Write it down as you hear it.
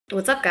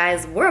What's up,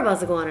 guys? We're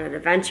about to go on an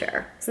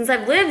adventure. Since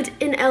I've lived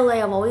in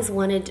LA, I've always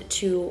wanted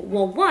to,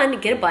 well,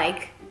 1, get a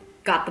bike,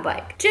 got the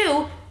bike.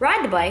 2,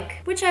 ride the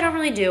bike, which I don't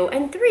really do.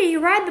 And 3,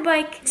 ride the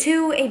bike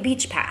to a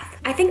beach path.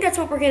 I think that's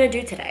what we're gonna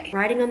do today.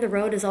 Riding on the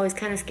road has always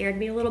kind of scared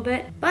me a little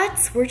bit,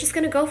 but we're just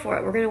gonna go for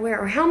it. We're gonna wear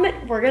our helmet,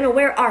 we're gonna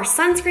wear our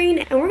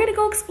sunscreen, and we're gonna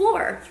go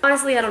explore.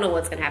 Honestly, I don't know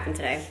what's gonna happen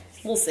today.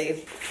 We'll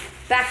see.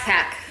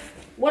 Backpack.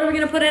 What are we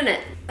gonna put in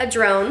it? A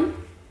drone,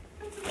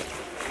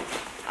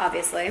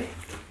 obviously.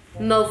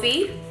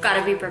 Mophie,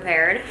 gotta be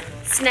prepared.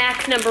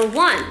 Snack number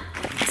 1,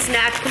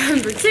 snack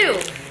number 2,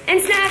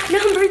 and snack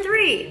number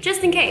 3,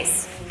 just in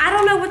case. I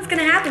don't know what's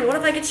gonna happen. What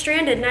if I get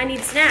stranded and I need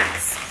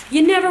snacks?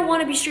 You never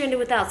wanna be stranded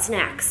without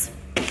snacks.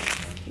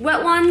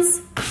 Wet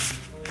ones,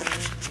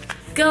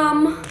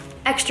 gum,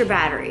 extra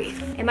battery.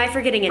 Am I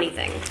forgetting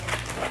anything?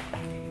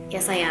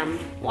 Yes, I am.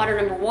 Water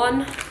number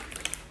 1,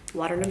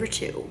 water number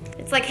 2.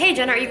 It's like, hey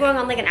Jenna, are you going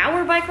on like an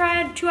hour bike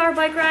ride, 2-hour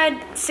bike ride,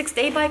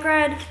 6-day bike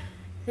ride?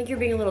 I think you're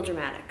being a little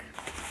dramatic.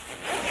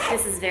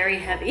 This is very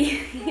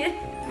heavy.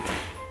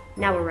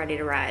 Now we're ready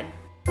to ride.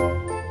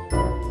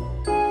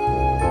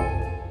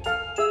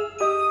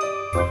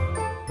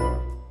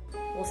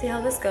 We'll see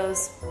how this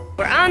goes.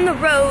 We're on the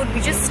road,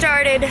 we just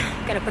started.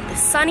 Gonna put the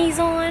sunnies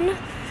on.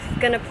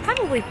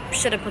 Probably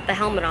should have put the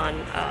helmet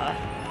on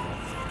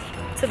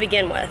to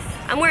begin with.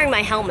 I'm wearing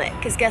my helmet,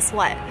 because guess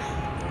what?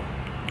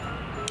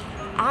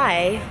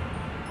 I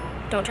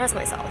don't trust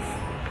myself.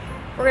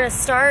 We're gonna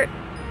start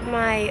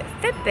my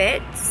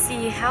Fitbit to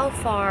see how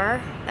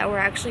far that we're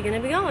actually gonna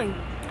be going.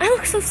 I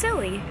look so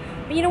silly.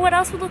 But you know what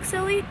else would look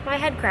silly? My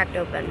head cracked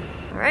open.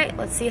 All right,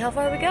 let's see how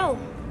far we go.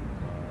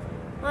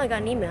 Oh, I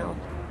got an email.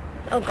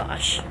 Oh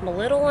gosh, I'm a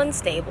little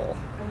unstable.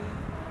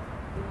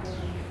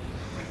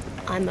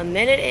 I'm a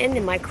minute in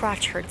and my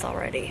crotch hurts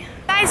already.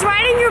 Guys,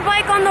 riding your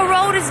bike on the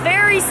road is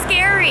very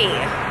scary.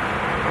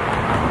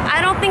 I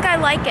don't think I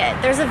like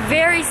it. There's a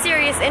very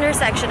serious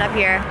intersection up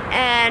here,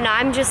 and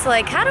I'm just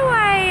like, how do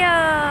I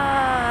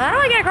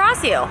get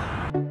across you?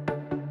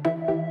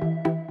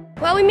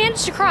 Well, we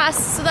managed to cross,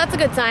 so that's a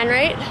good sign,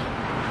 right?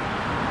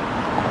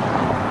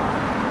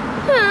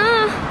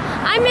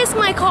 I miss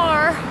my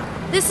car.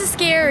 This is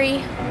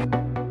scary.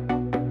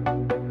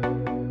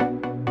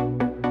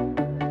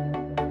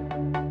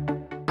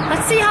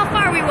 Let's see how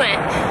far we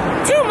went.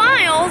 2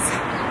 miles?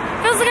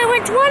 Feels like I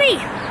went 20.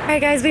 All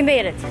right, guys, we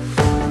made it.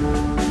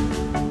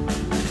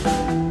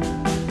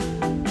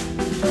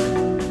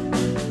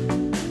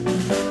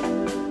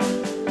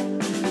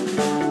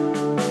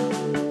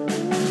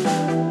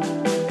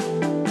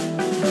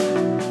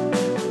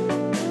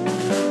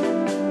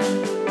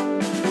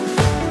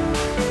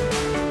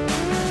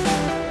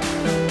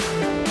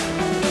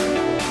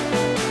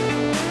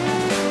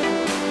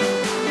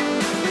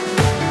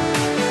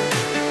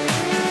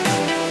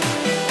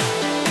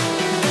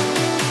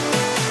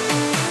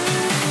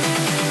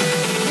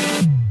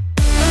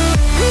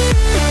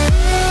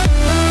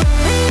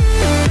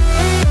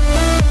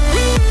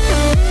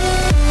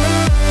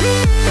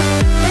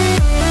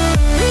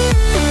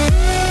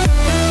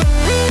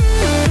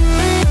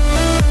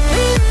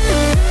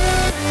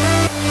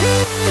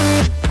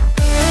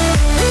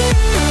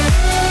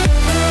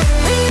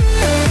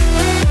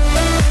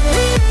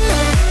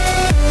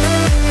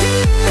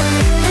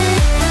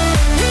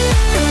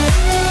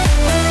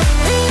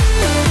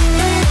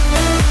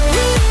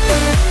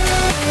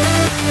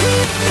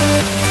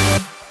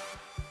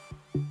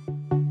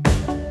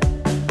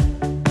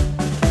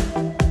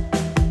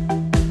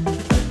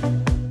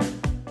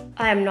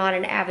 I am not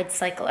an avid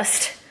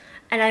cyclist,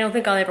 and I don't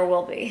think I ever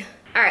will be.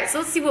 All right, so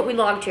let's see what we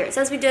logged here. It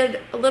says we did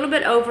a little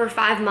bit over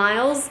 5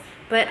 miles,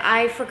 but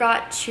I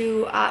forgot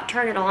to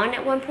turn it on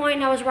at one point,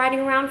 and I was riding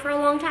around for a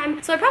long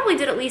time. So I probably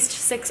did at least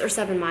 6 or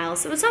 7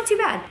 miles, so it's not too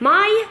bad.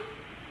 My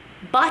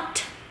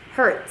butt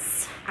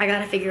hurts. I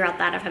gotta figure out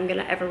that if I'm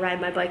gonna ever ride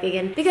my bike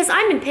again, because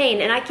I'm in pain,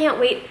 and I can't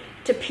wait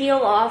to peel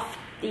off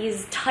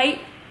these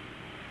tight,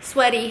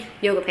 sweaty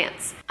yoga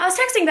pants. I was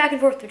texting back and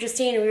forth with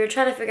Justine, and we were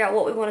trying to figure out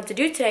what we wanted to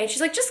do today, and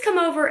she's like, just come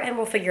over and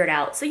we'll figure it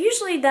out. So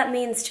usually that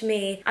means to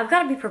me, I've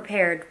got to be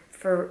prepared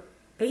for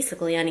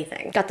basically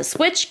anything. Got the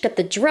switch, got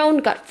the drone,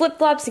 got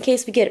flip-flops in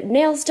case we get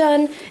nails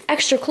done,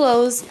 extra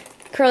clothes,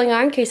 curling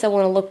iron in case I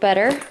want to look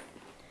better,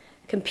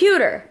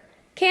 computer,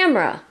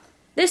 camera,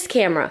 this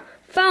camera,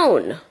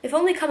 phone. If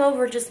only come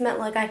over just meant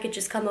like I could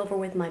just come over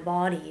with my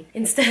body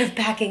instead of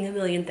packing a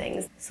million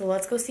things. So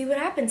let's go see what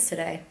happens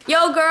today.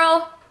 Yo,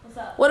 girl. What's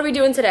up? What are we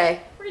doing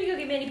today? We're gonna go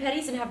get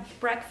mani-pedis and have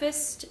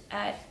breakfast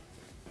at...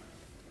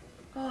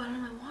 Oh, I don't know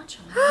my watch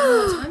on. I don't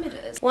know what time it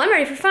is. Well, I'm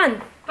ready for fun.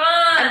 Fun!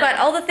 I've got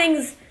all the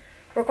things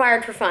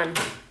required for fun.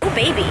 Oh,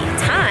 baby,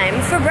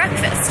 time for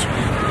breakfast.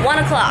 1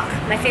 o'clock,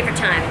 my favorite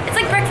time. It's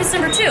like breakfast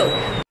number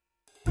 2.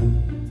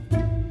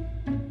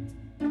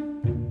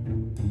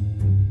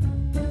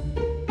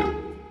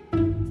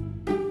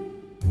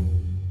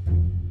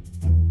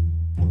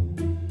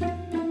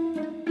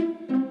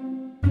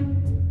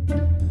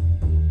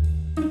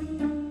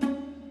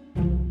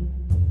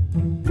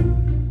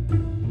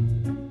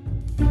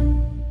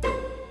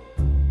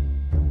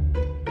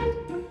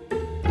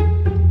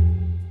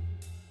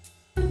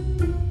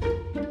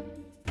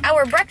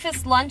 our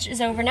breakfast lunch is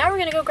over. Now we're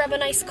gonna go grab a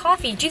nice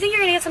coffee. Do you think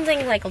you're gonna get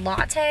something like a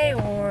latte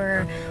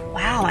or,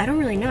 wow, I don't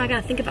really know. I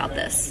gotta think about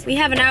this. We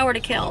have an hour to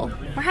kill.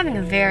 We're having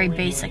a very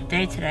basic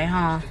day today,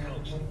 huh?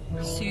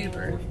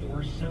 Super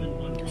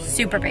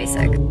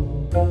basic.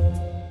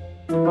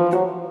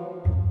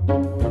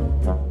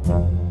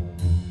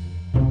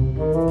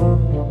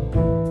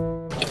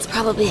 It's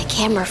probably a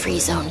camera-free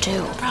zone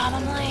too.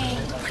 Probably.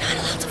 We're not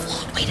allowed to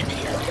vlog. Wait a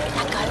minute.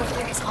 That guy over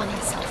there is on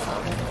his cell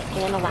phone.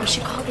 We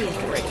should call the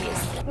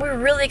authorities. We're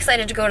really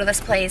excited to go to this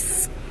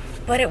place,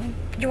 but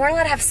you weren't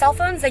allowed to have cell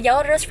phones. They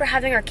yelled at us for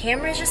having our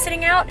cameras just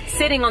sitting out.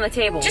 Sitting on the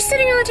table. Just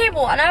sitting on the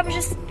table, and I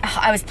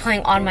was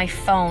playing on my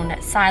phone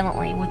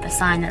silently with the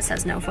sign that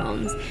says no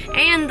phones.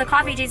 And the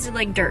coffee tasted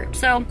like dirt,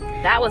 so.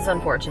 That was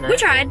unfortunate. We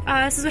tried.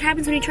 This is what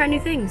happens when you try new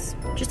things.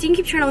 Justine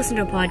keeps trying to listen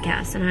to a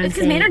podcast, and it's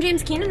because Maynard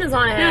James Keenan is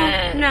on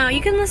it. No,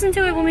 you can listen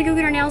to it when we go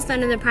get our nails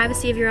done in the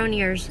privacy of your own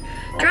ears.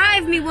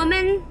 Drive me,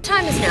 woman.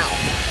 Time is now.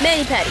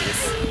 Many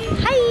petties.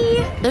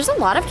 Hi. There's a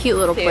lot of cute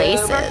little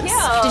places.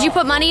 Cute. Did you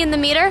put money in the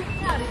meter?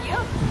 Yeah, did you?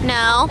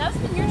 No. That's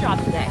been your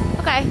job today.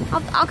 Okay,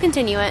 I'll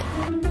continue it.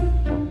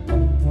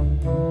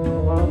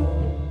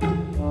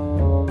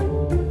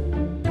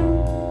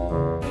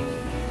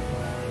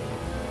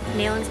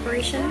 Nail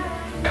inspiration?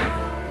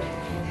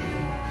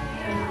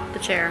 The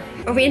chair.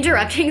 Are we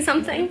interrupting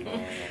something?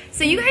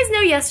 So you guys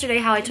know yesterday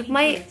how I took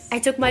my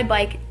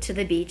bike to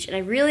the beach and I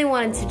really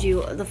wanted to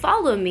do the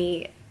follow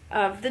me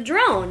of the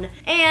drone.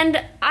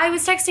 And I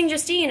was texting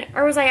Justine,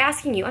 or was I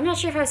asking you? I'm not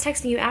sure if I was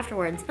texting you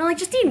afterwards. And I'm like,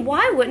 Justine,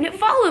 why wouldn't it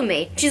follow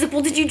me? She's like,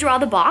 well, did you draw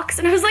the box?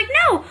 And I was like,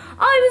 no, all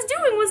I was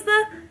doing was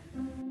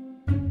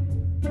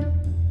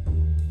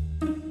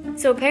the...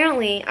 So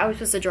apparently I was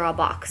supposed to draw a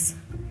box.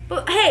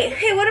 But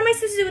hey, what am I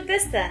supposed to do with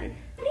this then?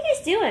 What are you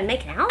guys doing,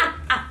 making out?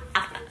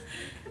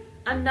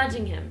 I'm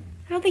nudging him.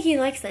 I don't think he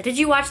likes that. Did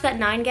you watch that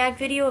 9gag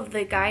video of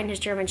the guy and his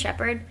German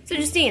Shepherd? So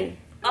Justine.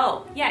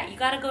 Oh, yeah, you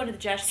gotta go to the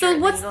gesture. So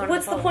what's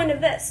the point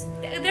of this?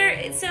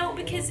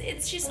 Because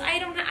it's just,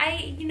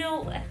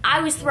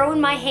 I was throwing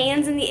my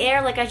hands in the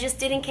air like I just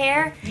didn't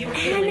care. You were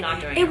really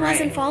not doing it. It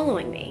wasn't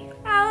following me.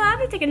 I'm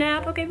gonna take a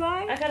nap, okay,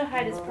 bye. I gotta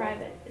hide his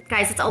private.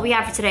 Guys, that's all we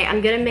have for today.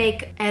 I'm gonna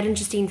make Ed and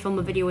Justine film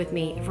a video with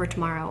me for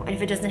tomorrow. And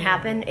if it doesn't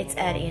happen, it's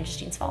Ed and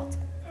Justine's fault.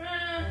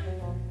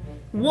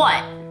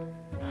 What?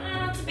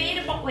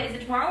 Debatable. Wait, is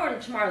it tomorrow or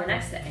tomorrow the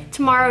next day?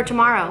 Tomorrow.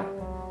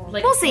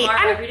 Like we'll see.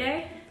 Every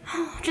day?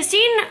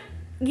 Justine,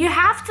 you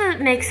have to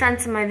make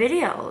sense in my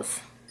videos.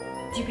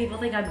 Do people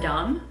think I'm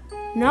dumb?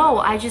 No,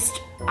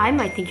 I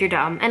might think you're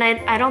dumb. And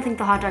I don't think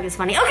the hot dog is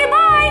funny. Okay,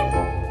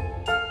 bye!